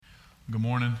Good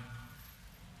morning.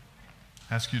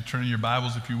 I ask you to turn your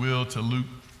Bibles, if you will, to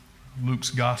Luke's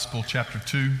Gospel, chapter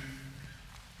 2.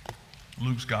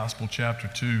 Luke's Gospel, chapter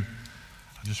 2.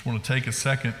 I just want to take a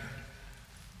second.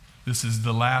 This is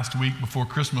the last week before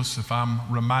Christmas. If I'm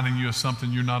reminding you of something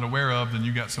you're not aware of, then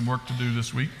you got some work to do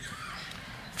this week.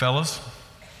 Fellas,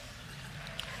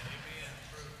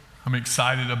 I'm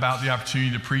excited about the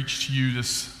opportunity to preach to you this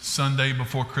Sunday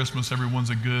before Christmas. Everyone's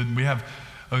we have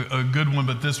a good one,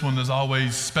 but this one is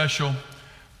always special.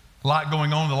 A lot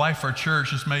going on in the life of our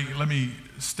church. Let me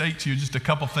state to you just a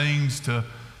couple things to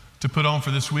put on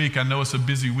for this week. I know it's a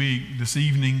busy week. This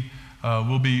evening,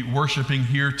 we'll be worshiping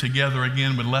here together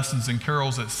again with lessons and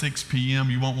carols at 6 p.m.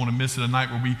 You won't want to miss it, a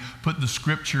night where we put the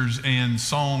scriptures and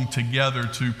song together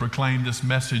to proclaim this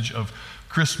message of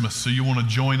Christmas. So you want to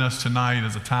join us tonight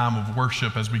as a time of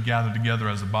worship as we gather together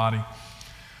as a body.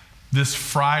 This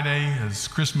Friday is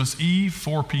Christmas Eve,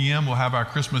 4 p.m. We'll have our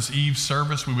Christmas Eve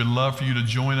service. We would love for you to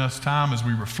join us, time as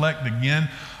we reflect again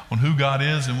on who God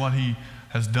is and what He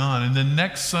has done. And then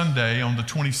next Sunday on the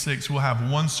 26th, we'll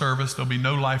have one service. There'll be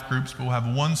no life groups, but we'll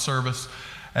have one service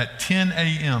at 10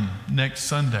 a.m. next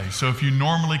Sunday. So if you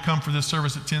normally come for this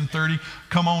service at 10:30,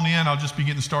 come on in. I'll just be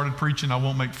getting started preaching. I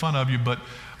won't make fun of you, but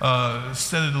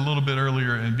set it a little bit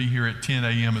earlier and be here at 10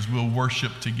 a.m. as we'll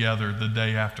worship together the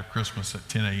day after Christmas at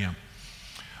 10 a.m.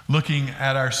 Looking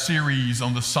at our series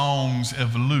on the songs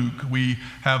of Luke, we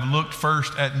have looked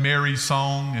first at Mary's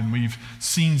song, and we've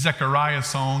seen Zechariah's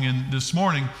song, and this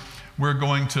morning we're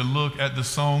going to look at the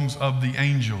songs of the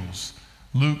angels.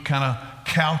 Luke kind of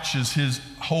couches his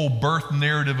whole birth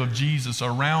narrative of Jesus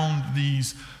around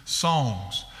these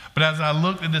songs. But as I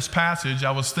looked at this passage,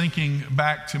 I was thinking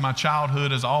back to my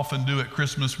childhood, as I often do at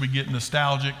Christmas. We get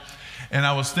nostalgic. And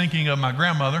I was thinking of my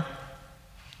grandmother,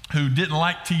 who didn't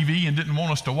like TV and didn't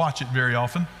want us to watch it very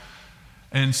often.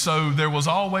 And so there was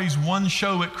always one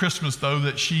show at Christmas, though,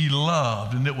 that she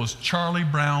loved, and it was Charlie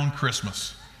Brown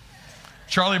Christmas.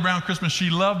 Charlie Brown Christmas, she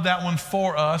loved that one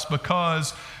for us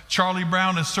because Charlie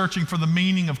Brown is searching for the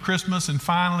meaning of Christmas, and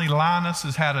finally Linus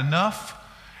has had enough.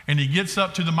 And he gets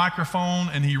up to the microphone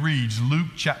and he reads Luke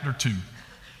chapter 2.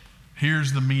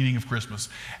 Here's the meaning of Christmas.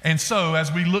 And so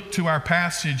as we look to our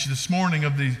passage this morning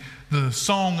of the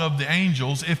song of the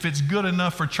angels, if it's good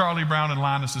enough for Charlie Brown and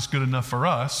Linus, it's good enough for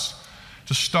us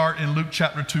to start in Luke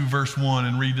chapter 2, verse 1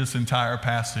 and read this entire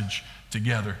passage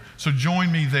together. So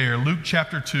join me there. Luke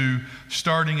chapter 2,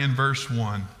 starting in verse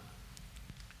 1.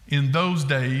 In those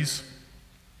days,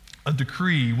 a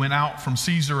decree went out from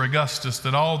Caesar Augustus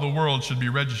that all the world should be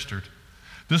registered.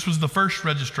 This was the first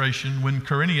registration when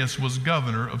Quirinius was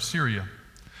governor of Syria.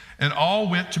 And all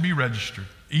went to be registered,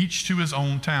 each to his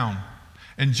own town.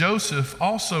 And Joseph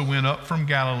also went up from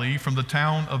Galilee, from the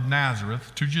town of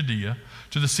Nazareth to Judea,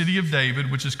 to the city of David,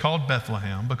 which is called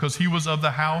Bethlehem, because he was of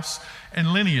the house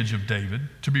and lineage of David,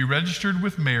 to be registered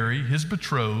with Mary, his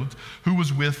betrothed, who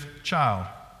was with child.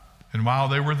 And while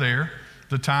they were there,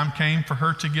 the time came for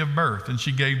her to give birth, and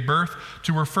she gave birth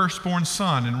to her firstborn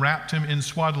son and wrapped him in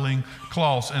swaddling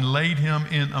cloths and laid him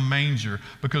in a manger,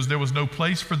 because there was no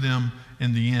place for them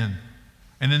in the inn.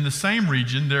 And in the same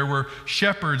region there were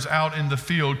shepherds out in the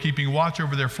field, keeping watch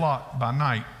over their flock by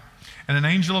night. And an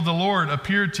angel of the Lord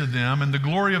appeared to them, and the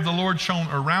glory of the Lord shone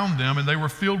around them, and they were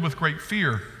filled with great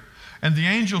fear. And the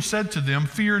angel said to them,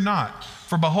 "Fear not,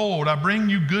 for behold, I bring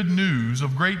you good news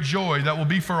of great joy that will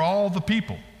be for all the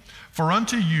people. For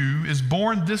unto you is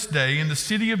born this day in the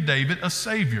city of David a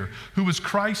Savior, who is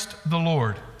Christ the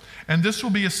Lord. And this will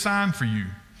be a sign for you.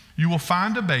 You will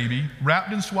find a baby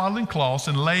wrapped in swaddling cloths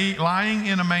and lying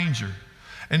in a manger."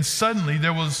 And suddenly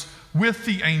there was with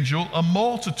the angel a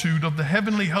multitude of the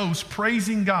heavenly hosts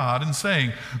praising God and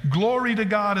saying, "Glory to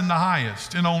God in the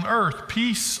highest, and on earth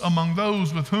peace among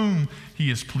those with whom He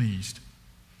is pleased."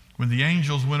 When the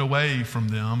angels went away from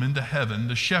them into heaven,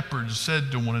 the shepherds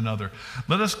said to one another,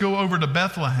 "Let us go over to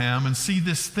Bethlehem and see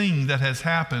this thing that has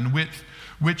happened,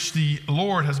 which the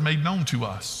Lord has made known to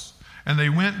us." And they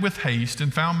went with haste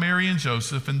and found Mary and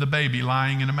Joseph and the baby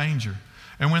lying in a manger.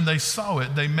 And when they saw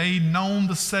it, they made known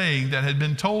the saying that had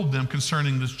been told them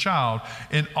concerning this child.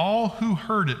 And all who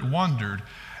heard it wondered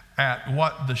at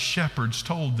what the shepherds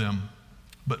told them.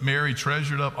 But Mary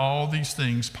treasured up all these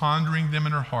things, pondering them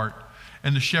in her heart.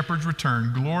 And the shepherds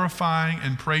returned, glorifying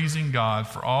and praising God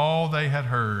for all they had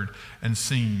heard and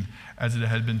seen as it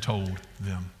had been told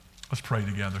them. Let's pray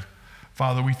together.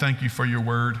 Father, we thank you for your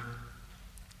word.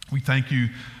 We thank you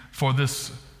for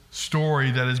this story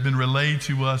that has been relayed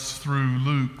to us through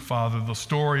Luke, Father, the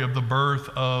story of the birth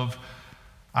of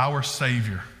our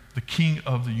Savior, the King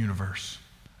of the universe.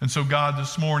 And so, God,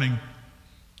 this morning,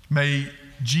 may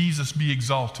Jesus be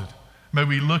exalted. May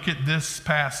we look at this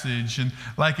passage and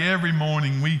like every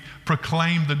morning we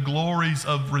proclaim the glories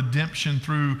of redemption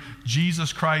through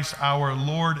Jesus Christ our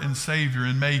Lord and Savior.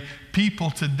 And may people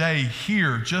today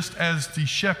hear just as the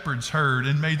shepherds heard,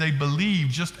 and may they believe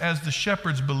just as the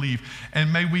shepherds believe.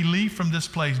 And may we leave from this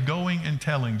place going and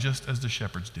telling just as the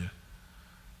shepherds did.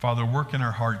 Father, work in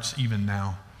our hearts even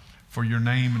now. For your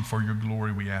name and for your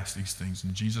glory we ask these things.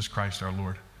 In Jesus Christ our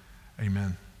Lord,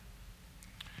 amen.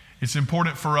 It's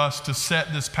important for us to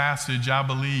set this passage, I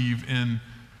believe, in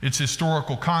its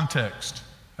historical context.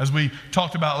 As we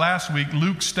talked about last week,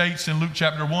 Luke states in Luke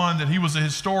chapter 1 that he was a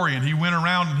historian. He went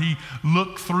around and he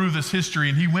looked through this history,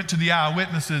 and he went to the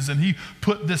eyewitnesses and he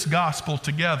put this gospel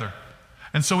together.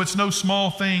 And so it's no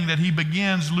small thing that he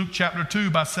begins Luke chapter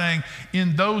 2 by saying,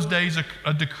 in those days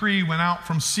a decree went out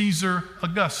from Caesar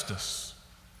Augustus.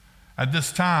 At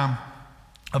this time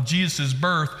of Jesus'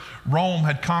 birth, Rome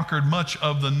had conquered much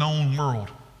of the known world.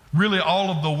 Really, all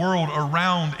of the world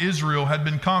around Israel had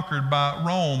been conquered by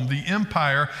Rome. The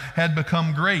empire had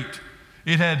become great.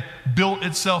 It had built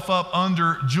itself up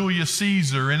under Julius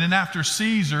Caesar. And then after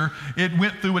Caesar, it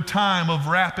went through a time of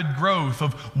rapid growth,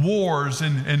 of wars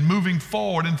and moving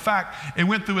forward. In fact, it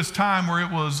went through its time where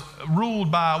it was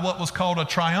ruled by what was called a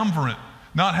triumvirate.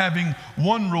 Not having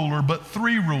one ruler, but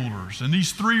three rulers. And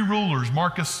these three rulers,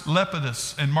 Marcus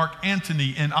Lepidus and Mark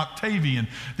Antony and Octavian,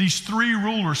 these three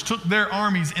rulers took their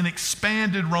armies and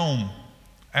expanded Rome.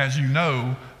 As you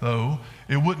know, though,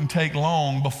 it wouldn't take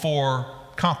long before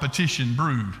competition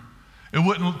brewed. It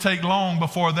wouldn't take long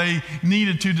before they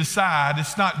needed to decide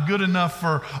it's not good enough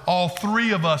for all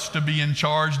three of us to be in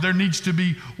charge. There needs to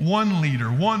be one leader,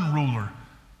 one ruler.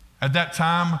 At that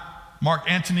time,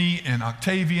 Mark Antony and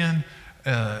Octavian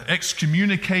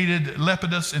excommunicated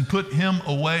Lepidus and put him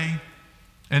away.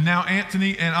 And now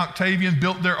Antony and Octavian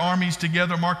built their armies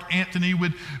together. Mark Antony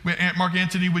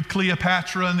with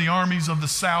Cleopatra and the armies of the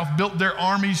south built their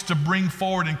armies to bring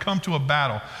forward and come to a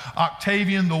battle.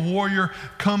 Octavian, the warrior,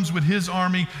 comes with his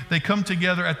army. They come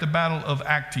together at the Battle of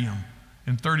Actium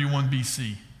in 31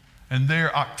 BC. And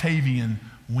there Octavian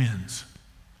wins.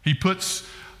 He puts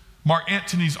Mark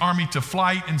Antony's army to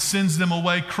flight and sends them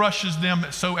away, crushes them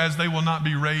so as they will not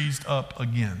be raised up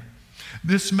again.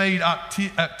 This made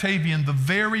Octavian the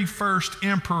very first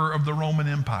emperor of the Roman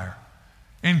Empire.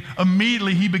 And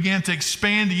immediately he began to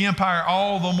expand the empire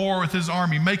all the more with his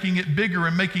army, making it bigger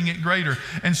and making it greater.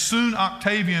 And soon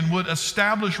Octavian would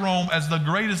establish Rome as the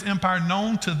greatest empire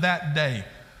known to that day,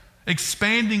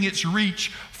 expanding its reach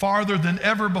farther than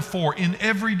ever before in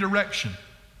every direction.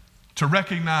 To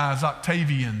recognize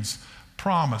Octavian's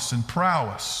promise and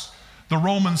prowess, the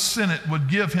Roman Senate would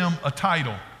give him a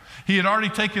title. He had already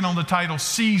taken on the title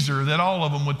Caesar that all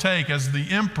of them would take as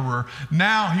the emperor.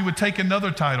 Now he would take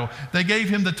another title. They gave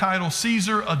him the title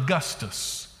Caesar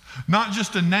Augustus. Not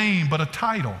just a name, but a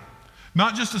title.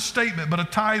 Not just a statement, but a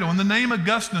title. And the name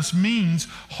Augustus means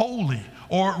holy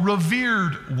or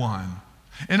revered one.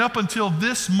 And up until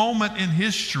this moment in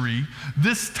history,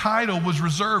 this title was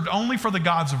reserved only for the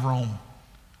gods of Rome.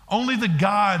 Only the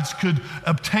gods could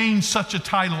obtain such a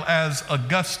title as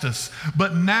Augustus.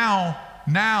 But now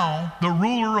the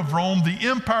ruler of Rome, the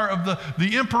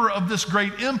emperor of this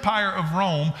great empire of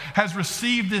Rome, has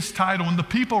received this title, and the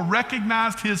people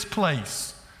recognized his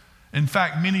place. In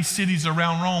fact, many cities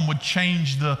around Rome would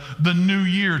change the new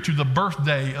year to the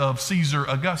birthday of Caesar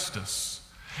Augustus.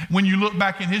 When you look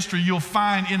back in history, you'll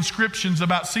find inscriptions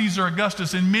about Caesar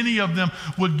Augustus, and many of them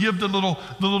would give the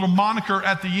little moniker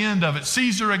at the end of it,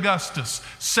 Caesar Augustus,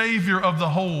 Savior of the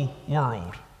whole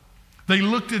world. They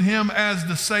looked at him as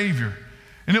the Savior,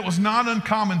 and it was not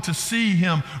uncommon to see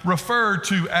him referred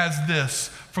to as this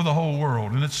for the whole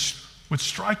world. And it's with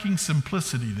striking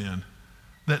simplicity then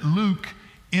that Luke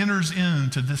enters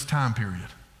into this time period.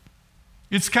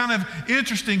 It's kind of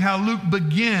interesting how Luke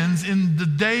begins in the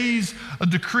days a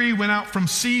decree went out from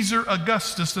Caesar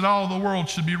Augustus that all the world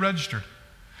should be registered.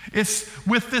 It's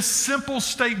with this simple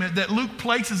statement that Luke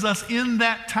places us in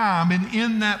that time and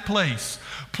in that place,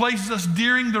 places us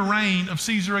during the reign of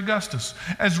Caesar Augustus.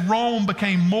 As Rome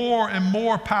became more and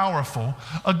more powerful,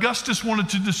 Augustus wanted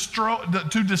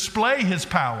to display his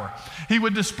power. He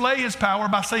would display his power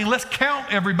by saying, let's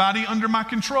count everybody under my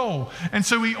control. And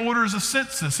so he orders a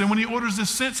census. And when he orders this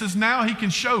census, now he can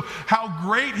show how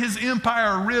great his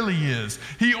empire really is.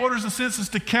 He orders a census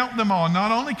to count them all.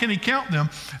 Not only can he count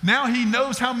them, now he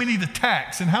knows how many to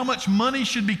tax and how much money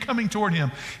should be coming toward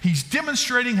him. He's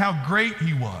demonstrating how great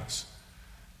he was.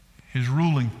 His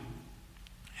ruling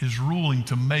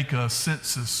to make a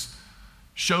census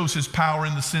shows his power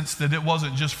in the sense that it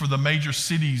wasn't just for the major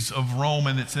cities of Rome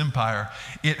and its empire.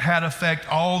 It had effect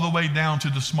all the way down to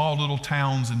the small little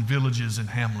towns and villages and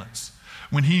hamlets.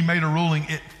 When he made a ruling,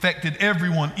 it affected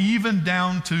everyone, even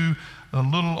down to a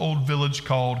little old village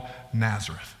called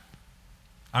Nazareth.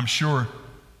 I'm sure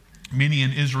many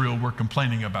in Israel were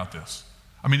complaining about this.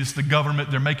 I mean, it's the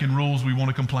government, they're making rules, we want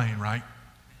to complain, right?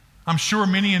 I'm sure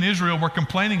many in Israel were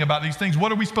complaining about these things.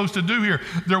 What are we supposed to do here?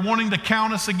 They're wanting to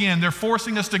count us again. They're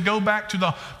forcing us to go back to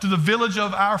the village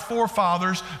of our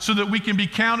forefathers so that we can be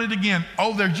counted again.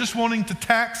 Oh, they're just wanting to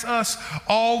tax us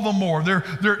all the more.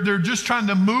 They're just trying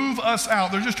to move us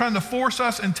out. They're just trying to force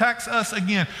us and tax us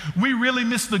again. We really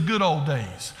miss the good old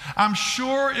days. I'm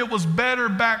sure it was better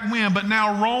back when, but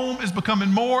now Rome is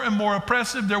becoming more and more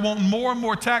oppressive. They're wanting more and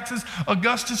more taxes.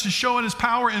 Augustus is showing his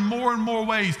power in more and more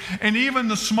ways. And even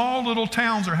the small little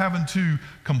towns are having to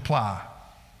comply.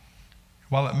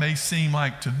 While it may seem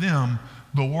like to them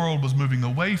the world was moving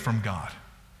away from God,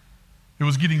 it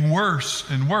was getting worse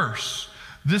and worse.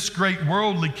 This great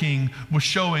worldly king was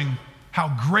showing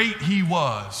how great he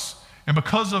was, and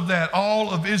because of that, all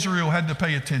of Israel had to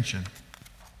pay attention.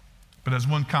 But as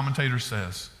one commentator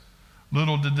says,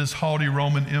 little did this haughty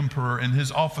Roman emperor and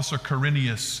his officer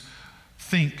Quirinius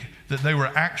think that they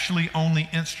were actually only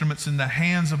instruments in the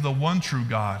hands of the one true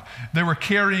God. They were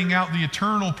carrying out the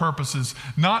eternal purposes,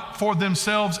 not for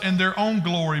themselves and their own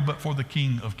glory, but for the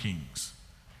King of Kings.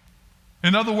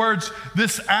 In other words,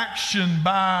 this action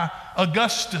by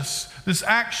Augustus, this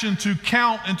action to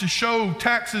count and to show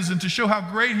taxes and to show how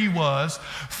great he was,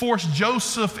 forced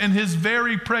Joseph and his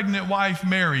very pregnant wife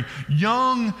Mary,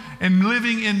 young and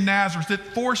living in Nazareth, it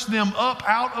forced them up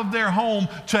out of their home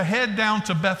to head down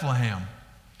to Bethlehem.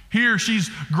 Here, she's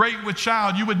great with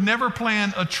child. You would never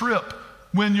plan a trip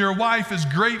when your wife is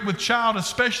great with child,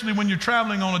 especially when you're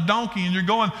traveling on a donkey and you're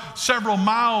going several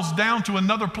miles down to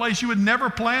another place. You would never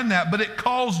plan that, but it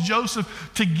caused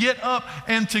Joseph to get up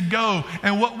and to go.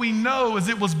 And what we know is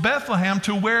it was Bethlehem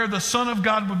to where the Son of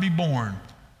God would be born,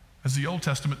 as the Old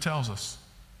Testament tells us.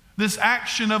 This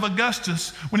action of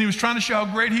Augustus, when he was trying to show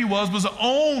how great he was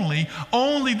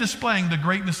only displaying the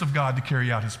greatness of God to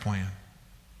carry out his plan.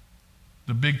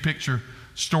 The Big Picture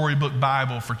Storybook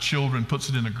Bible for children puts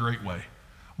it in a great way.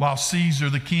 While Caesar,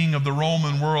 the king of the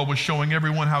Roman world, was showing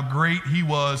everyone how great he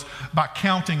was by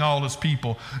counting all his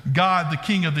people, God, the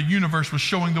king of the universe, was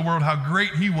showing the world how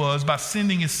great he was by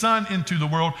sending his son into the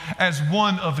world as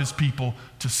one of his people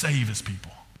to save his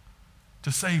people.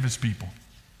 To save his people.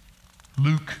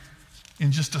 Luke,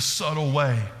 in just a subtle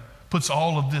way, puts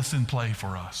all of this in play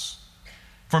for us.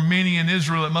 For many in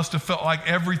Israel, it must have felt like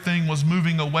everything was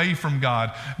moving away from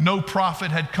God. No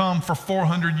prophet had come for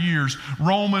 400 years.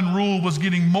 Roman rule was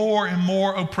getting more and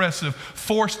more oppressive.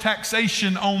 Forced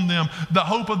taxation on them. The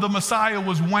hope of the Messiah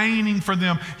was waning for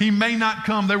them. He may not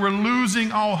come. They were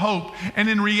losing all hope. And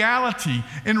in reality,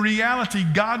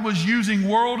 God was using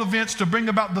world events to bring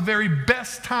about the very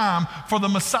best time for the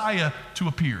Messiah to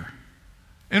appear.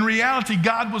 In reality,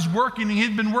 God was working, and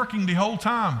he'd been working the whole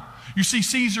time. You see,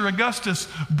 Caesar Augustus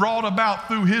brought about,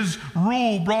 through his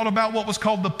rule, brought about what was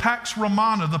called the Pax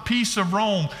Romana, the peace of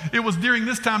Rome. It was during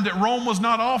this time that Rome was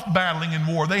not off battling in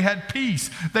war. They had peace.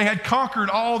 They had conquered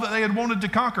all that they had wanted to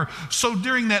conquer. So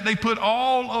during that, they put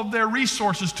all of their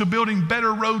resources to building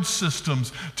better road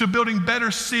systems, to building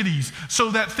better cities, so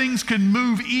that things could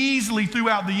move easily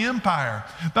throughout the empire.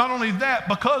 Not only that,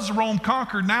 because Rome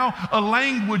conquered, now a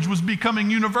language was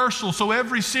becoming universal. So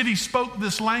every city spoke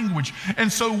this language. And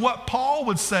so what Paul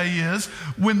would say is,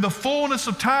 when the fullness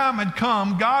of time had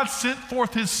come, God sent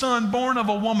forth his son, born of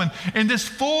a woman. And this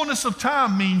fullness of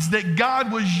time means that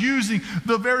God was using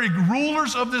the very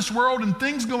rulers of this world and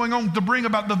things going on to bring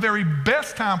about the very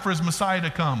best time for his Messiah to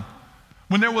come.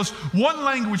 When there was one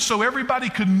language so everybody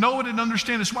could know it and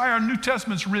understand it. That's why our New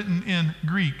Testament's written in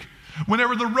Greek.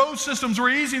 Whenever the road systems were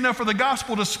easy enough for the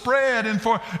gospel to spread and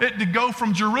for it to go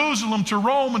from Jerusalem to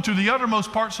Rome and to the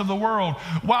uttermost parts of the world,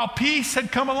 while peace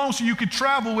had come along so you could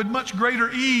travel with much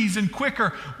greater ease and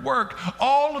quicker work,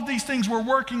 all of these things were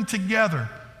working together.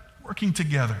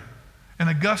 And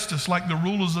Augustus, like the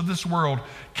rulers of this world,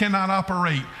 cannot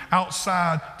operate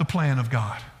outside the plan of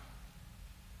God.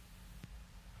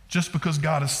 Just because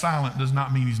God is silent does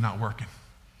not mean he's not working.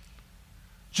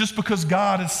 Just because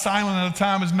God is silent at a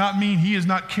time does not mean he is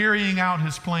not carrying out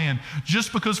his plan.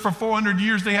 Just because for 400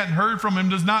 years they hadn't heard from him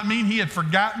does not mean he had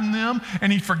forgotten them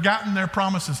and he'd forgotten their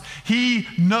promises. He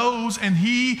knows, and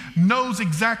he knows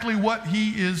exactly what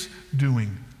he is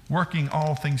doing, working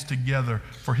all things together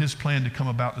for his plan to come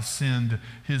about to send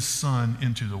his son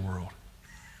into the world.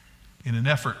 In an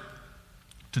effort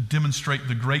to demonstrate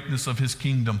the greatness of his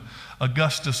kingdom,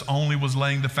 Augustus only was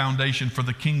laying the foundation for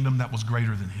the kingdom that was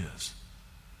greater than his.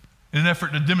 In an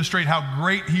effort to demonstrate how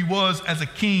great he was as a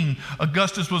king,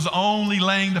 Augustus was only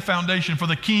laying the foundation for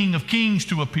the King of Kings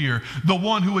to appear, the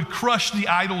one who would crush the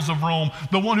idols of Rome,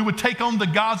 the one who would take on the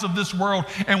gods of this world,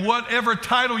 and whatever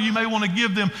title you may want to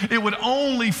give them, it would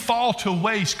only fall to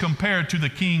waste compared to the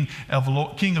King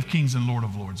of Kings and Lord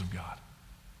of Lords of God.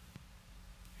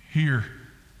 Here,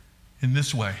 in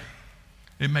this way,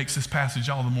 it makes this passage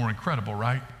all the more incredible,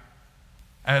 right?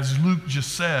 As Luke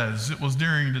just says, it was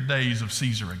during the days of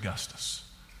Caesar Augustus,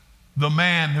 the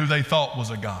man who they thought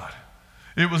was a god.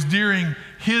 It was during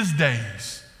his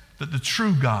days that the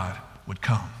true God would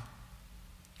come.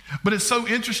 But it's so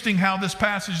interesting how this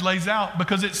passage lays out,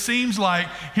 because it seems like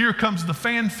here comes the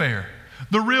fanfare.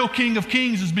 The real King of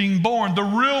Kings is being born. The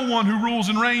real one who rules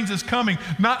and reigns is coming,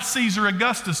 not Caesar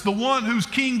Augustus, the one whose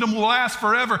kingdom will last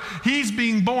forever. He's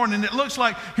being born, and it looks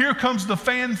like here comes the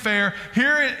fanfare.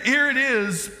 Here it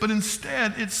is, but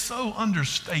instead it's so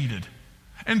understated.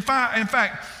 In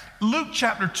fact, Luke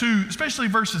chapter 2, especially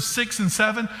verses 6 and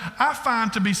 7, I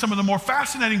find to be some of the more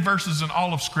fascinating verses in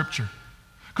all of Scripture,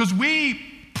 because we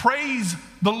praise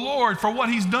the Lord for what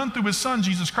he's done through his son,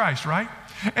 Jesus Christ, right?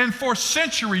 And for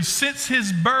centuries, since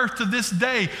his birth to this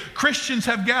day, Christians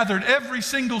have gathered every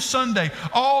single Sunday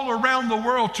all around the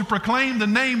world to proclaim the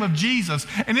name of Jesus.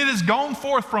 And it has gone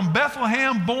forth from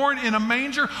Bethlehem, born in a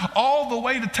manger, all the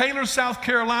way to Taylor, South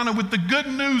Carolina, with the good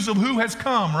news of who has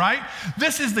come, right?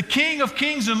 This is the King of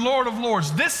Kings and Lord of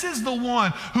Lords. This is the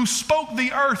one who spoke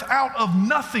the earth out of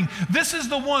nothing. This is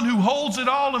the one who holds it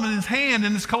all in his hand.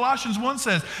 And as Colossians 1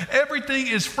 says, everything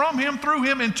is from him, through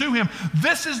him, and to him.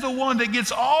 This is the one that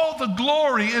gets all the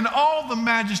glory and all the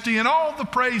majesty and all the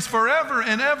praise forever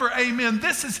and ever. Amen.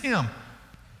 This is him.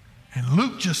 And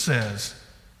Luke just says,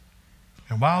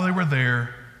 and while they were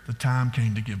there, the time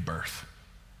came to give birth.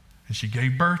 And she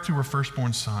gave birth to her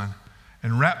firstborn son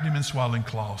and wrapped him in swaddling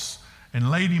cloths and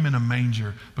laid him in a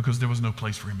manger because there was no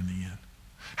place for him in the inn.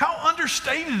 How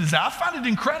understated is that? I find it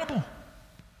incredible.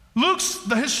 Luke's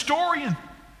the historian.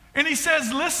 And he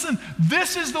says, listen,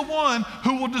 this is the one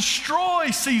who will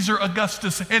destroy Caesar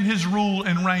Augustus and his rule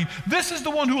and reign. This is the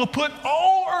one who will put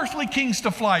all earthly kings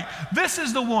to flight. This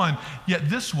is the one. Yet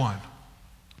this one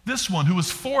who was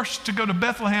forced to go to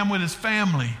Bethlehem with his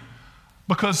family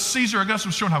because Caesar Augustus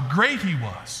was showing how great he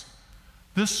was.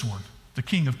 This one, the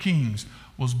King of Kings,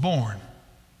 was born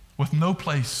with no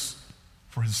place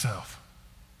for himself.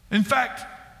 In fact,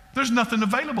 there's nothing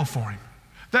available for him.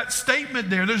 That statement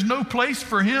there's no place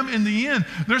for him in the inn.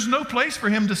 There's no place for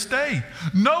him to stay.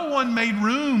 No one made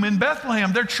room in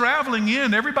Bethlehem. They're traveling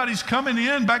in. Everybody's coming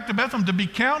in back to Bethlehem to be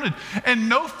counted. And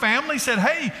no family said,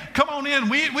 hey, come on in.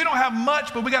 We don't have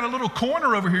much, but we got a little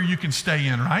corner over here you can stay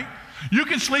in, right? You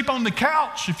can sleep on the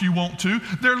couch if you want to.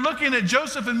 They're looking at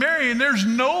Joseph and Mary, and there's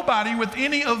nobody with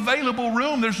any available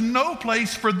room. There's no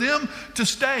place for them to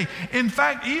stay. In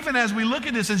fact, even as we look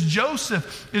at this, as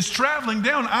Joseph is traveling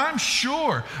down, I'm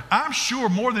sure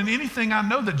more than anything I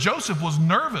know that Joseph was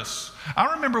nervous.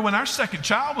 I remember when our second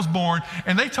child was born,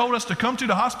 and they told us to come to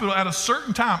the hospital at a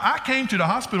certain time. I came to the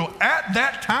hospital at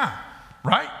that time,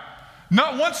 right?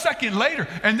 Not 1 second later.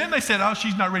 And then they said, oh,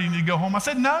 she's not ready to go home. I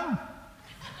said, no.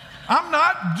 I'm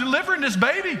not delivering this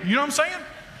baby. You know what I'm saying?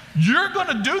 You're going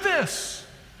to do this.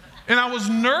 And I was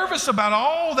nervous about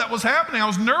all that was happening. I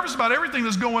was nervous about everything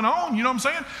that's going on. You know what I'm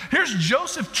saying? Here's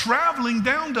Joseph traveling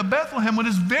down to Bethlehem with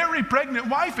his very pregnant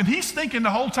wife, and he's thinking the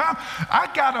whole time, I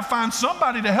got to find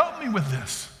somebody to help me with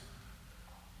this.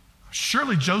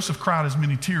 Surely Joseph cried as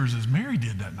many tears as Mary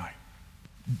did that night.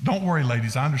 Don't worry,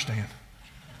 ladies, I understand.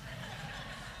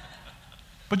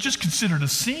 But just consider the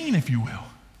scene, if you will.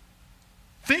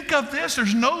 Think of this.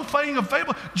 There's no thing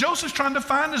available. Joseph's trying to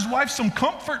find his wife some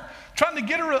comfort, trying to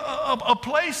get her a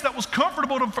place that was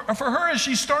comfortable for her as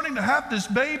she's starting to have this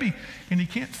baby, and he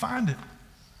can't find it.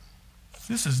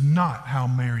 This is not how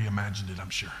Mary imagined it,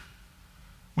 I'm sure.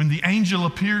 When the angel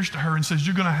appears to her and says,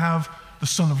 you're going to have the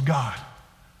Son of God.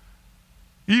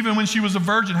 Even when she was a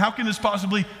virgin, how can this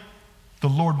possibly? The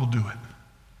Lord will do it.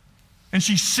 And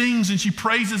she sings and she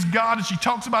praises God and she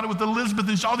talks about it with Elizabeth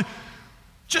and all the.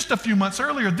 Just a few months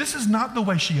earlier, this is not the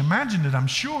way she imagined it, I'm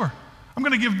sure. I'm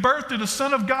going to give birth to the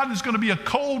Son of God. It's going to be a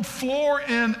cold floor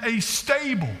in a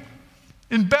stable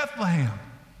in Bethlehem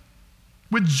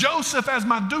with Joseph as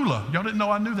my doula. Y'all didn't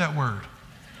know I knew that word.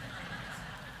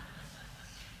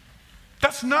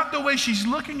 That's not the way she's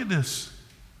looking at this.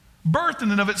 Birth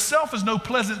in and of itself is no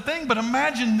pleasant thing, but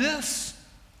imagine this.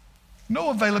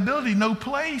 No availability, no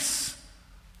place.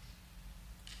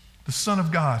 The Son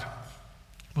of God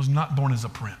was not born as a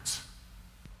prince.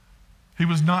 He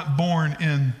was not born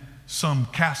in some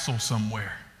castle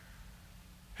somewhere.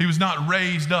 He was not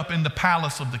raised up in the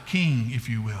palace of the king, if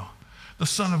you will. The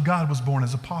Son of God was born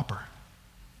as a pauper.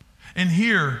 And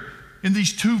here, in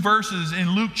these two verses,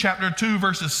 in Luke chapter 2,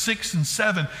 verses 6 and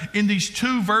 7, in these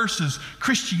two verses,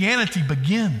 Christianity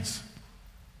begins.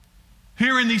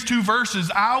 Here in these two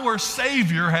verses, our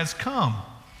Savior has come.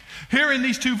 Here in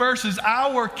these two verses,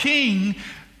 our King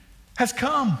has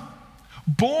come,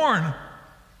 born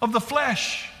of the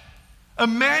flesh,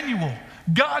 Emmanuel,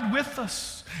 God with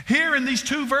us. Here in these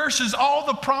two verses, all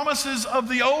the promises of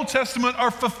the Old Testament are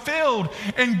fulfilled,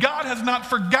 and God has not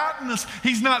forgotten us.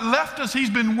 He's not left us. He's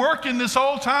been working this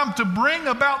whole time to bring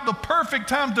about the perfect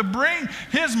time to bring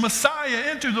His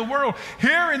Messiah into the world.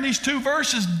 Here in these two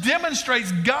verses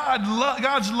demonstrates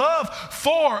God's love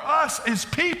for us as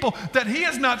people, that He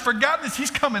has not forgotten us.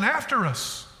 He's coming after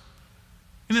us.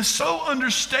 And it's so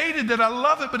understated that I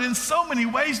love it, but in so many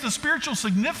ways the spiritual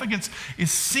significance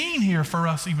is seen here for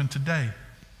us even today.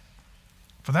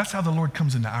 For that's how the Lord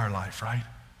comes into our life, right?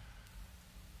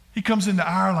 He comes into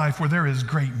our life where there is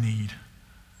great need.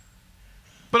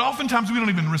 But oftentimes we don't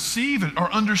even receive it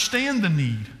or understand the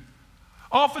need.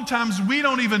 Oftentimes we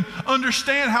don't even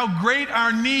understand how great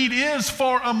our need is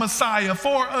for a Messiah,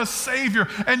 for a Savior,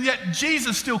 and yet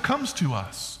Jesus still comes to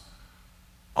us.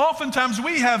 Oftentimes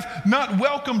we have not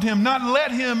welcomed Him, not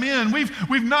let Him in.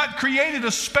 We've not created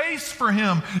a space for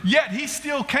Him, yet He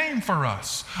still came for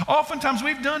us. Oftentimes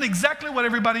we've done exactly what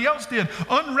everybody else did,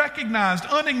 unrecognized,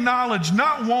 unacknowledged,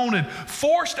 not wanted,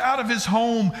 forced out of His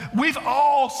home. We've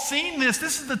all seen this.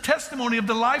 This is the testimony of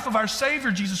the life of our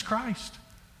Savior, Jesus Christ.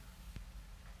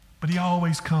 But He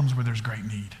always comes where there's great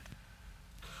need.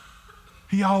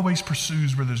 He always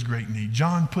pursues where there's great need.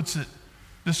 John puts it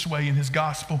this way in his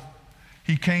gospel.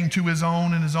 He came to His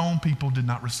own, and His own people did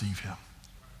not receive Him.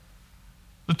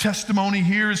 The testimony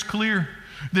here is clear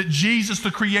that Jesus,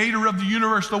 the creator of the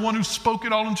universe, the one who spoke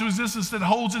it all into existence, that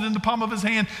holds it in the palm of His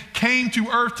hand, came to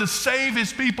earth to save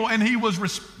His people, and He was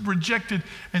rejected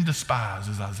and despised,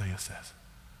 as Isaiah says.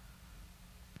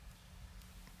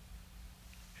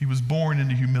 He was born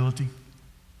into humility.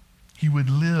 He would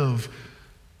live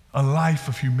a life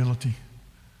of humility,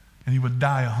 and He would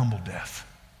die a humble death.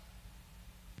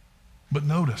 But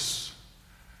notice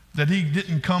that He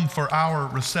didn't come for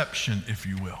our reception, if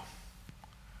you will.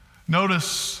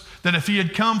 Notice that if He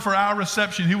had come for our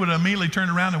reception, He would have immediately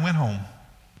turned around and went home.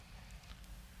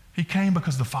 He came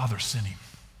because the Father sent Him.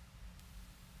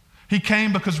 He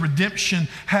came because redemption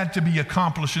had to be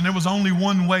accomplished, and there was only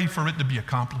one way for it to be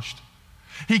accomplished.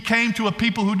 He came to a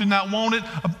people who did not want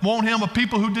Him, a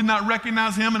people who did not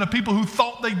recognize Him, and a people who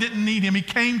thought they didn't need Him. He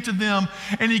came to them,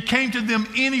 and He came to them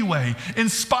anyway, in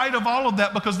spite of all of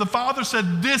that, because the Father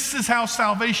said, this is how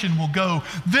salvation will go.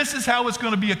 This is how it's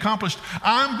going to be accomplished.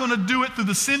 I'm going to do it through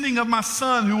the sending of my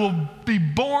Son, who will be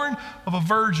born of a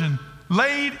virgin,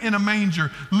 laid in a manger,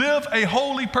 live a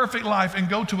holy, perfect life, and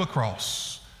go to a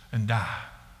cross and die.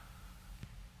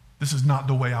 This is not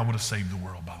the way I would have saved the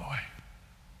world, by the way.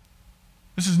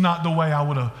 This is not the way I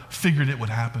would have figured it would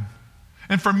happen.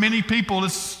 And for many people,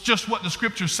 it's just what the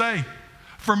Scriptures say.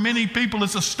 For many people,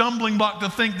 it's a stumbling block to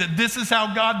think that this is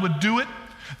how God would do it.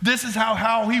 This is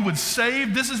how He would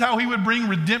save. This is how He would bring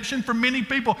redemption. For many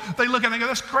people, they look at it and go,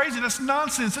 that's crazy, that's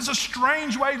nonsense. It's a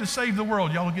strange way to save the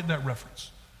world. Y'all will get that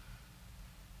reference.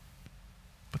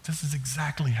 But this is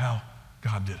exactly how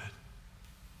God did it.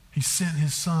 He sent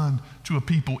His Son to a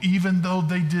people, even though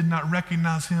they did not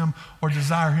recognize Him or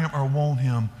desire Him or want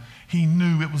Him. He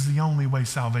knew it was the only way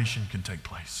salvation can take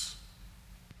place.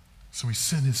 So He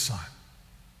sent His Son.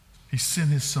 He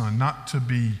sent His Son not to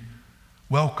be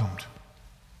welcomed,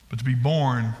 but to be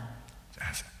born,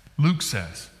 as Luke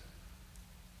says,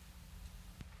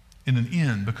 in an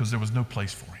inn, because there was no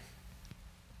place for Him.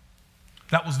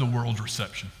 That was the world's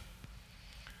reception.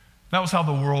 That was how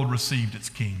the world received its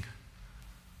King.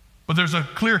 But there's a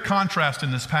clear contrast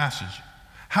in this passage.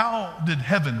 How did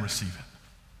heaven receive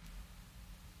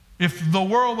it? If the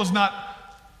world was not,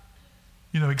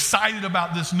 excited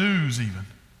about this news even,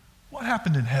 what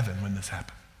happened in heaven when this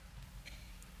happened?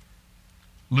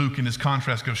 Luke, in his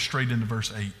contrast, goes straight into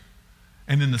verse 8.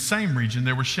 And in the same region,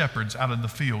 there were shepherds out in the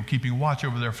field, keeping watch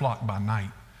over their flock by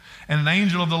night. And an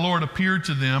angel of the Lord appeared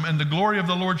to them, and the glory of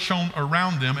the Lord shone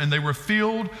around them, and they were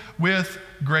filled with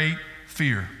great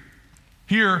fear.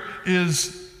 Here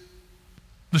is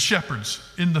the shepherds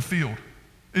in the field.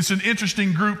 It's an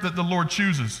interesting group that the Lord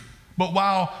chooses. But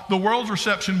while the world's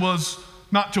reception was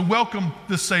not to welcome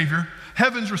the Savior,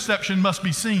 heaven's reception must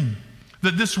be seen.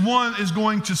 That this one is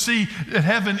going to see that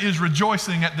heaven is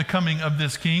rejoicing at the coming of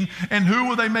this king. And who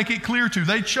will they make it clear to?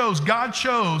 God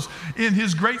chose in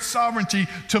his great sovereignty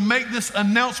to make this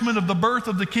announcement of the birth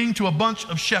of the king to a bunch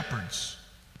of shepherds.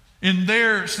 In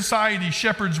their society,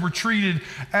 shepherds were treated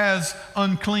as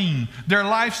unclean. Their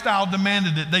lifestyle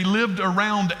demanded it. They lived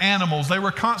around animals. They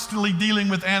were constantly dealing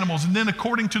with animals. And then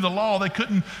according to the law, they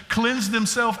couldn't cleanse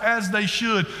themselves as they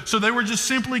should. So they were just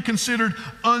simply considered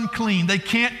unclean. They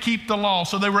can't keep the law.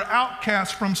 So they were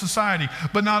outcasts from society.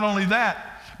 But not only that,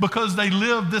 because they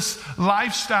lived this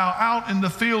lifestyle out in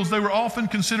the fields, they were often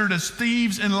considered as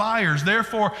thieves and liars.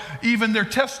 Therefore, even their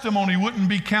testimony wouldn't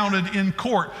be counted in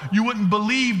court. You wouldn't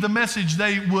believe the message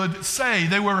they would say.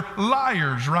 They were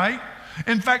liars, right?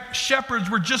 In fact,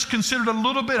 shepherds were just considered a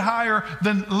little bit higher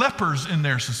than lepers in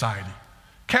their society.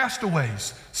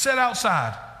 Castaways, set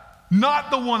outside. Not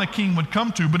the one a king would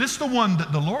come to, but it's the one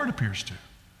that the Lord appears to.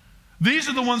 These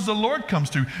are the ones the Lord comes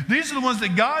to. These are the ones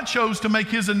that God chose to make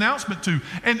his announcement to.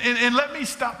 And let me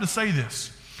stop to say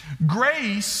this.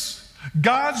 Grace,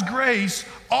 God's grace,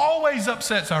 always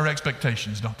upsets our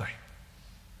expectations, don't they?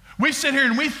 We sit here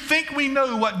and we think we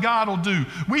know what God will do.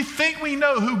 We think we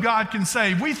know who God can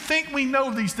save. We think we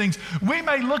know these things. We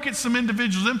may look at some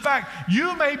individuals. In fact,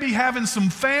 you may be having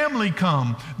some family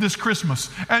come this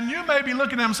Christmas, and you may be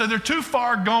looking at them and say, they're too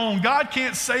far gone. God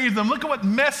can't save them. Look at what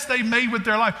mess they made with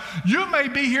their life. You may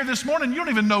be here this morning. You don't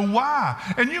even know why.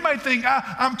 And you may think,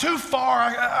 I'm too far.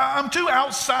 I'm too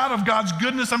outside of God's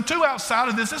goodness. I'm too outside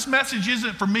of this. This message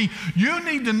isn't for me. You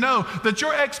need to know that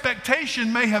your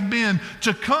expectation may have been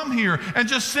to come here and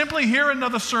just simply hear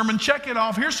another sermon, check it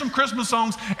off, hear some Christmas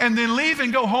songs, and then leave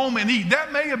and go home and eat.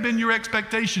 That may have been your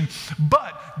expectation,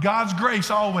 but God's grace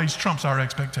always trumps our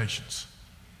expectations.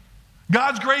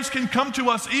 God's grace can come to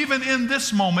us even in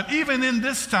this moment, even in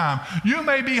this time. You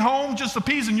may be home just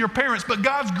appeasing your parents, but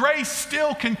God's grace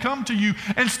still can come to you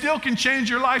and still can change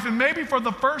your life. And maybe for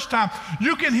the first time,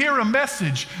 you can hear a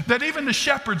message that even the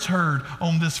shepherds heard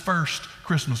on this first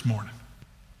Christmas morning.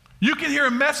 You can hear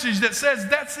a message that says,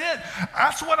 that's it.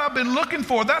 That's what I've been looking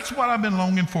for. That's what I've been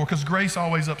longing for, because grace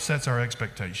always upsets our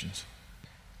expectations.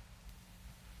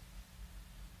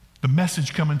 The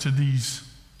message coming to these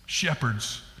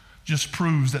shepherds just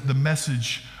proves that the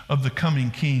message of the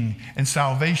coming king and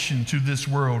salvation to this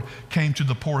world came to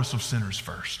the poorest of sinners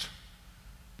first.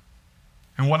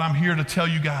 And what I'm here to tell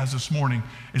you guys this morning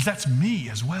is that's me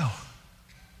as well.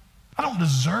 I don't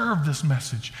deserve this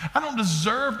message. I don't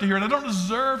deserve to hear it. I don't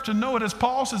deserve to know it. As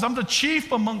Paul says, I'm the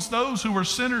chief amongst those who are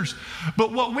sinners.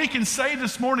 But what we can say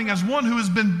this morning as one who has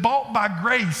been bought by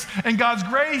grace, and God's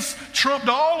grace trumped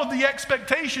all of the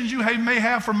expectations you may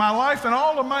have for my life and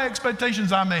all of my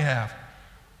expectations I may have.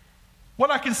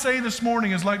 What I can say this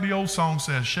morning is like the old song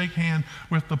says, shake hand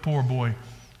with the poor boy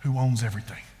who owns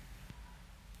everything.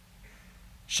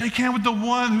 Shake hand with the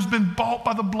one who's been bought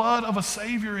by the blood of a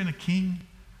Savior and a King.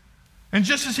 And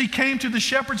just as he came to the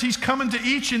shepherds, he's coming to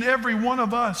each and every one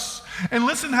of us. And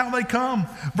listen how they come.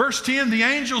 Verse 10, the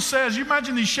angel says, you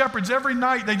imagine these shepherds every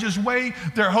night, they just wait,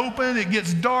 they're hoping, it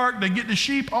gets dark, they get the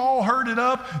sheep all herded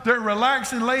up, they're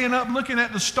relaxing, laying up, looking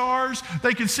at the stars.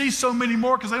 They can see so many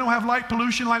more because they don't have light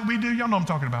pollution like we do. Y'all know what I'm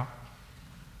talking about.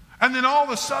 And then all of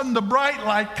a sudden the bright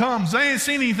light comes. They ain't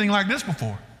seen anything like this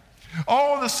before.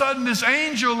 All of a sudden, this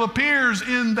angel appears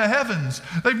in the heavens.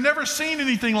 They've never seen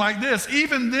anything like this.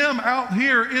 Even them out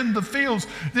here in the fields,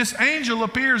 this angel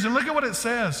appears. And look at what it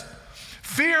says.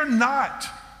 Fear not.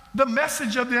 The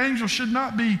message of the angel should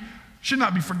not be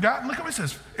forgotten. Look at what it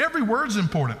says. Every word's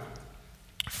important.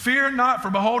 Fear not, for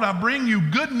behold, I bring you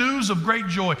good news of great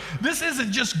joy. This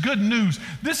isn't just good news.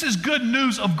 This is good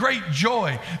news of great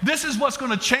joy. This is what's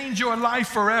going to change your life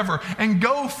forever and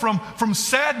go from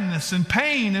sadness and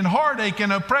pain and heartache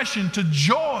and oppression to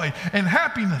joy and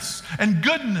happiness and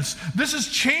goodness. This is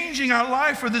changing our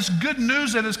life for this good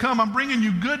news that has come. I'm bringing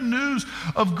you good news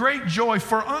of great joy.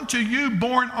 For unto you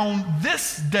born on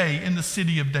this day in the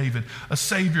city of David a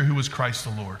Savior who is Christ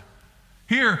the Lord.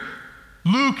 Here,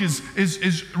 Luke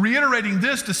is reiterating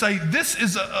this to say this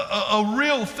is a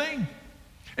real thing.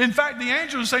 In fact, the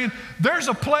angel is saying there's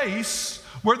a place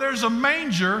where there's a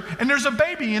manger and there's a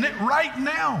baby in it right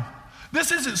now.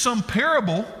 This isn't some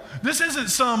parable. This isn't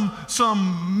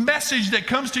some message that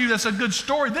comes to you that's a good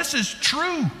story. This is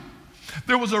true.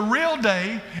 There was a real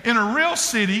day in a real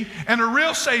city and a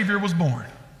real Savior was born.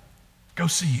 Go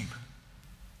see him.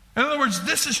 In other words,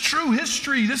 this is true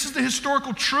history. This is the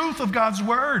historical truth of God's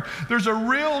word. There's a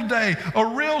real day, a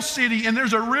real city, and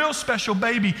there's a real special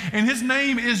baby. And his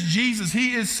name is Jesus.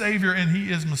 He is Savior and he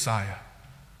is Messiah.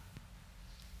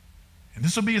 And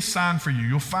this will be a sign for you.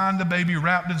 You'll find the baby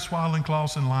wrapped in swaddling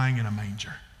cloths and lying in a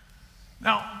manger.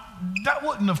 Now, that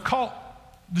wouldn't have caught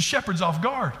the shepherds off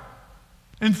guard.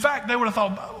 In fact, they would have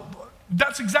thought,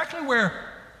 that's exactly where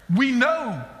we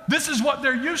know. This is what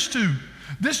they're used to.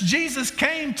 This Jesus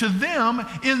came to them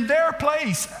in their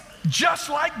place, just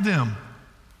like them.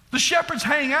 The shepherds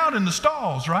hang out in the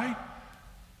stalls, right?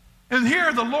 And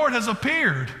here the Lord has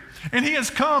appeared, and he has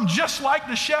come just like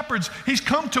the shepherds. He's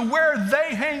come to where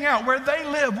they hang out, where they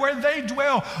live, where they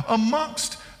dwell,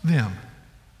 amongst them.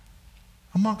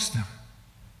 Amongst them.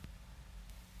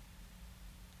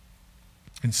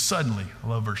 And suddenly, I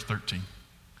love verse 13.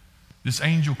 This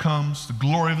angel comes, the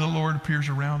glory of the Lord appears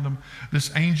around them.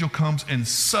 This angel comes, and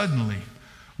suddenly,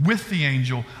 with the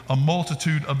angel, a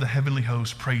multitude of the heavenly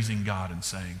host praising God and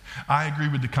saying, I agree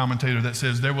with the commentator that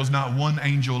says there was not one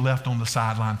angel left on the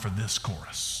sideline for this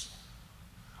chorus.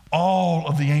 All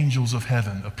of the angels of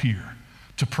heaven appear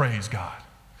to praise God.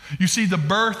 You see, the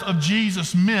birth of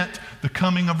Jesus meant the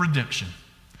coming of redemption.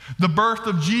 The birth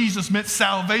of Jesus meant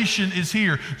salvation is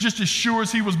here. Just as sure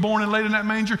as he was born and laid in that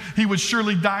manger, he would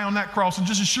surely die on that cross. And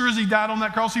just as sure as he died on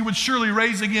that cross, he would surely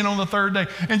raise again on the third day.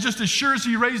 And just as sure as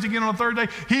he raised again on the third day,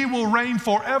 he will reign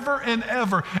forever and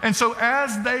ever. And so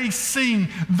as they sing,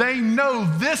 they know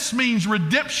this means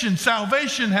redemption,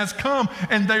 salvation has come,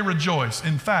 and they rejoice.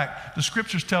 In fact, the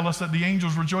scriptures tell us that the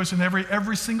angels rejoice in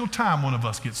every single time one of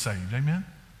us gets saved. Amen?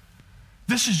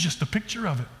 This is just a picture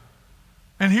of it.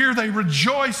 And here they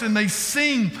rejoice and they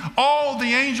sing. All the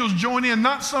angels join in,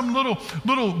 not some little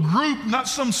group, not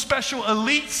some special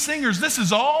elite singers. This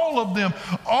is all of them.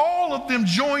 All of them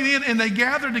join in and they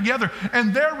gather together.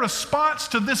 And their response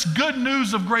to this good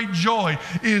news of great joy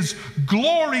is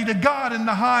glory to God in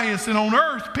the highest, and on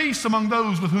earth peace among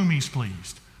those with whom he's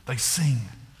pleased. They sing.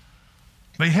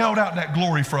 They held out that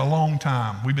glory for a long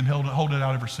time. We've been holding it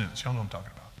out ever since. Y'all know what I'm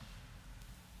talking about.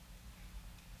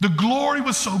 The glory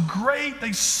was so great,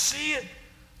 they see it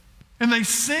and they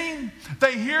sing.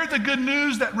 They hear the good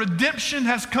news that redemption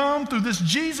has come through this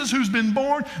Jesus who's been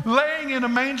born, laying in a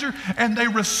manger, and they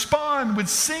respond with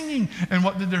singing. And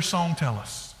what did their song tell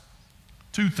us?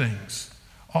 Two things.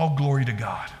 All glory to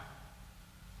God.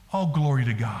 All glory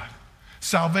to God.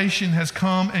 Salvation has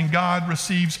come and God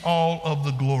receives all of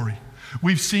the glory.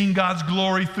 We've seen God's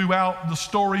glory throughout the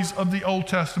stories of the Old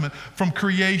Testament, from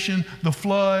creation, the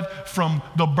flood, from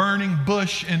the burning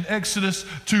bush in Exodus,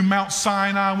 to Mount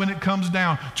Sinai when it comes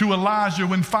down, to Elijah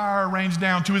when fire rains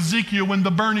down, to Ezekiel when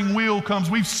the burning wheel comes.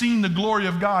 We've seen the glory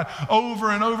of God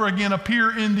over and over again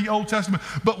appear in the Old Testament,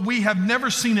 but we have never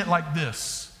seen it like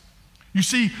this. You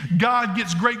see, God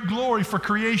gets great glory for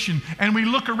creation, and we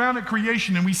look around at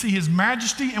creation and we see his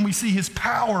majesty and we see his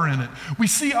power in it. We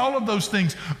see all of those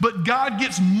things, but God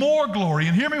gets more glory.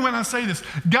 And hear me when I say this,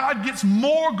 God gets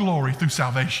more glory through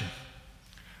salvation.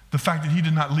 The fact that he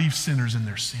did not leave sinners in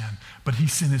their sin, but he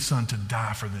sent his son to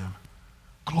die for them.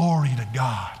 Glory to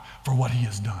God for what he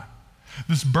has done.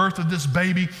 This birth of this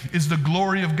baby is the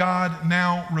glory of God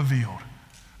now revealed.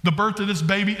 The birth of this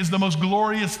baby is the most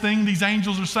glorious thing, these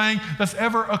angels are saying, that's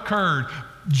ever occurred.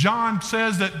 John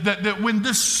says that when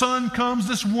this son comes,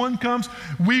 this one comes,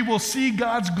 we will see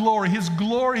God's glory. His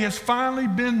glory has finally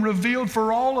been revealed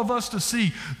for all of us to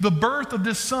see. The birth of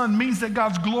this son means that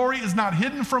God's glory is not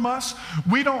hidden from us.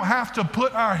 We don't have to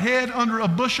put our head under a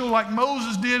bushel like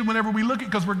Moses did whenever we look at it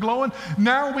because we're glowing.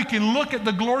 Now we can look at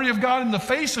the glory of God in the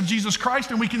face of Jesus Christ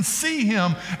and we can see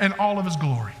him and all of his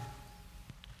glory.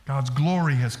 God's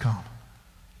glory has come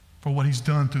for what he's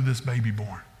done through this baby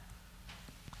born.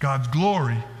 God's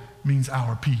glory means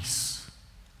our peace.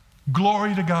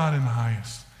 Glory to God in the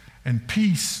highest, and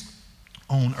peace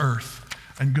on earth,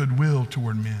 and goodwill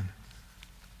toward men.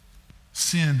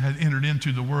 Sin had entered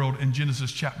into the world in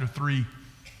Genesis chapter 3,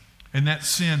 and that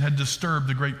sin had disturbed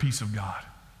the great peace of God.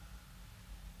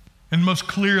 And most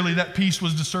clearly, that peace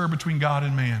was disturbed between God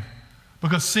and man,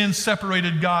 because sin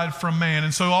separated God from man.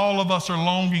 And so all of us are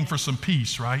longing for some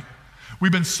peace, right?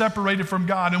 We've been separated from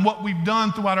God. And what we've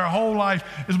done throughout our whole life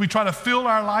is we try to fill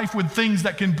our life with things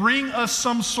that can bring us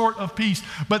some sort of peace.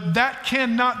 But that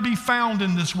cannot be found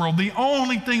in this world. The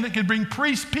only thing that can bring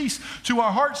peace to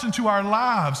our hearts and to our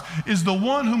lives is the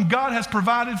one whom God has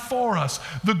provided for us.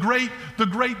 The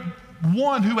great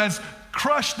one who has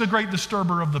crushed the great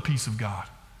disturber of the peace of God.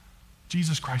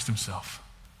 Jesus Christ himself.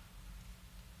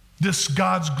 This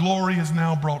God's glory has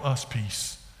now brought us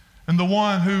peace. And the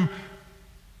one who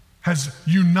has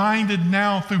united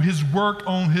now through his work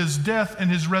on his death and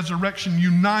his resurrection,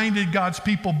 united God's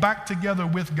people back together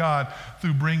with God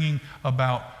through bringing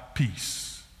about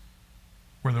peace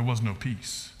where there was no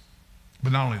peace.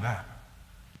 But not only that,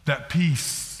 that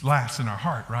peace lasts in our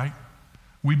heart, right?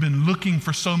 We've been looking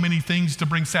for so many things to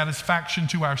bring satisfaction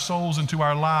to our souls and to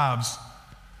our lives.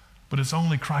 but it's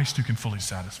only Christ who can fully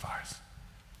satisfy us.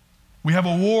 We have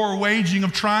a war waging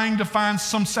of trying to find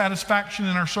some satisfaction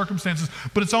in our circumstances,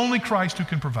 but it's only Christ who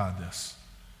can provide this.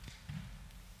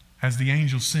 As the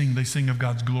angels sing, they sing of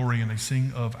God's glory and they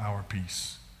sing of our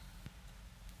peace.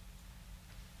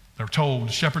 They're told,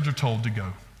 the shepherds are told to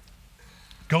go.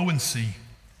 Go and see.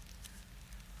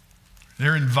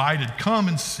 They're invited, come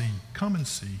and see, come and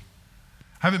see.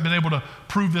 I haven't been able to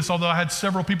prove this, although I had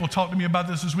several people talk to me about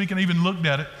this week and I even looked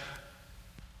at it,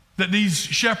 that these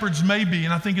shepherds may be,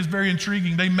 and I think it's very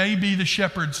intriguing, they may be the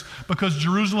shepherds because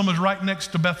Jerusalem is right next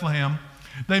to Bethlehem.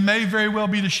 They may very well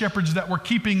be the shepherds that were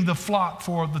keeping the flock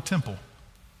for the temple.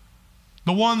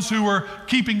 The ones who were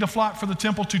keeping the flock for the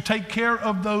temple to take care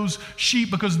of those sheep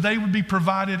because they would be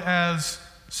provided as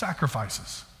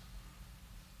sacrifices.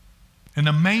 And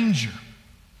a manger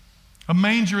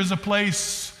is a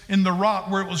place in the rock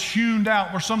where it was hewn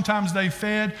out, where sometimes they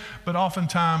fed, but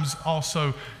oftentimes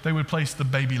also they would place the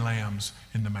baby lambs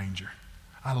in the manger.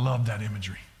 I love that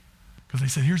imagery because they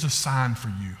said, here's a sign for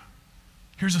you.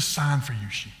 Here's a sign for you,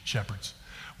 shepherds.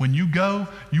 When you go,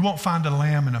 you won't find a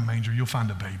lamb in a manger, you'll find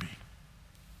a baby.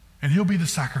 And he'll be the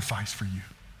sacrifice for you.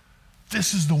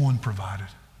 This is the one provided.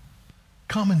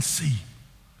 Come and see.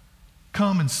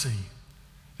 Come and see.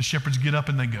 The shepherds get up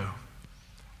and they go.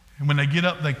 And when they get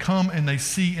up, they come and they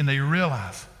see and they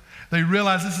realize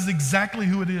this is exactly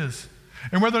who it is.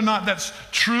 And whether or not that's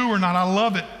true or not, I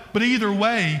love it. But either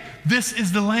way, this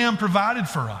is the lamb provided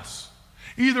for us.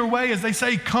 Either way, as they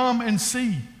say, come and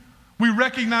see. We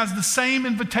recognize the same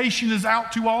invitation is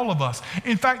out to all of us.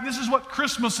 In fact, this is what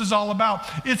Christmas is all about.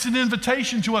 It's an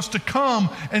invitation to us to come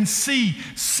and see.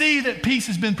 See that peace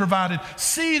has been provided.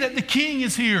 See that the King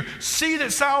is here. See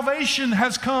that salvation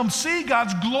has come. See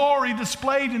God's glory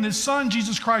displayed in His Son,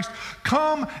 Jesus Christ.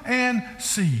 Come and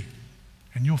see.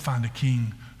 And you'll find a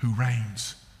King who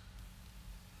reigns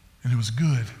and who is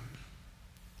good.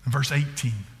 In verse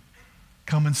 18,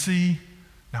 come and see,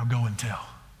 now go and tell.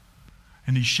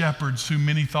 And these shepherds, who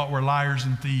many thought were liars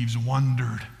and thieves,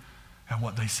 wondered at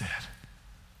what they said.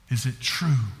 Is it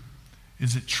true?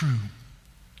 Is it true?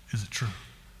 Is it true?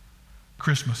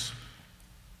 Christmas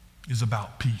is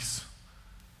about peace.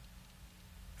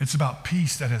 It's about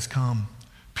peace that has come.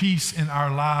 Peace in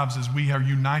our lives as we are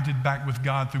united back with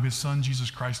God through His Son, Jesus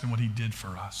Christ, and what He did for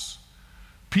us.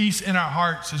 Peace in our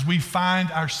hearts as we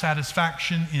find our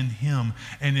satisfaction in Him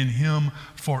and in Him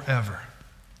forever.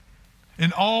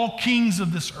 And all kings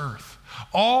of this earth,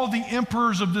 all the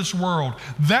emperors of this world,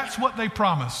 that's what they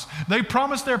promise. They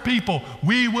promise their people,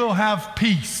 we will have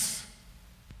peace.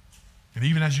 And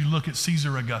even as you look at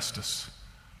Caesar Augustus,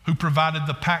 who provided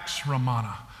the Pax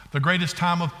Romana, the greatest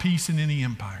time of peace in any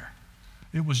empire,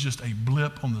 it was just a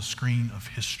blip on the screen of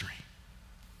history.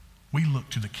 We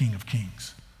look to the King of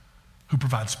Kings, who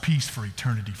provides peace for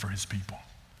eternity for His people.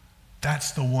 That's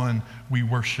the one we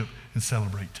worship and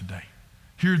celebrate today.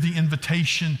 Hear the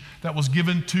invitation that was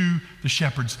given to the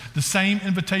shepherds. The same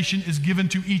invitation is given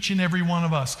to each and every one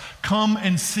of us. Come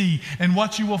and see. And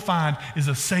what you will find is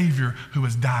a Savior who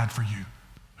has died for you,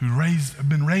 who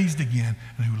been raised again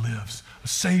and who lives. A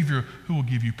Savior who will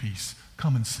give you peace.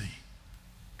 Come and see.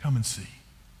 Come and see.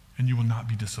 And you will not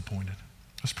be disappointed.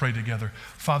 Let's pray together.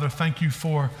 Father, thank you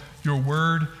for your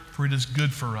word, for it is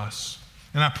good for us.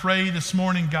 And I pray this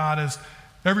morning, God, as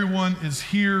everyone is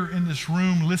here in this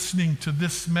room listening to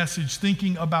this message,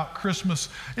 thinking about Christmas.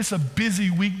 It's a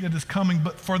busy week that is coming,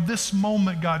 but for this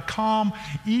moment, God, calm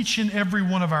each and every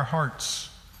one of our hearts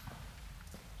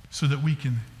so that we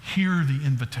can hear the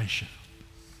invitation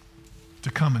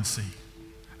to come and see.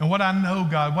 And what I know,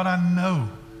 God, what I know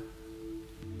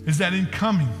is that in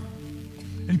coming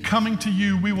to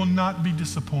you, we will not be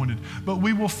disappointed, but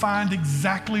we will find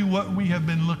exactly what we have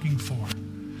been looking for.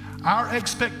 Our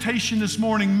expectation this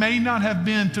morning may not have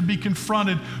been to be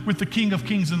confronted with the King of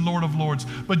Kings and Lord of Lords,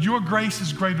 but your grace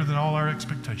is greater than all our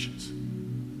expectations.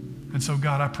 And so,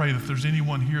 God, I pray that if there's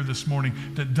anyone here this morning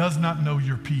that does not know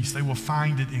your peace, they will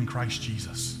find it in Christ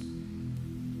Jesus.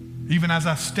 Even as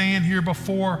I stand here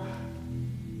before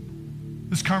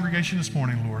this congregation this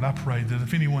morning, Lord, I pray that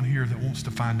if anyone here that wants to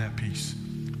find that peace,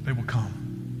 they will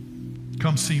come.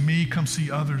 Come see me, come see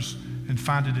others, and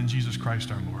find it in Jesus Christ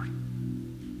our Lord.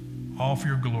 All for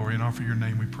your glory and all for your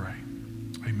name we pray.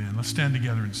 Amen. Let's stand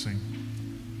together and sing.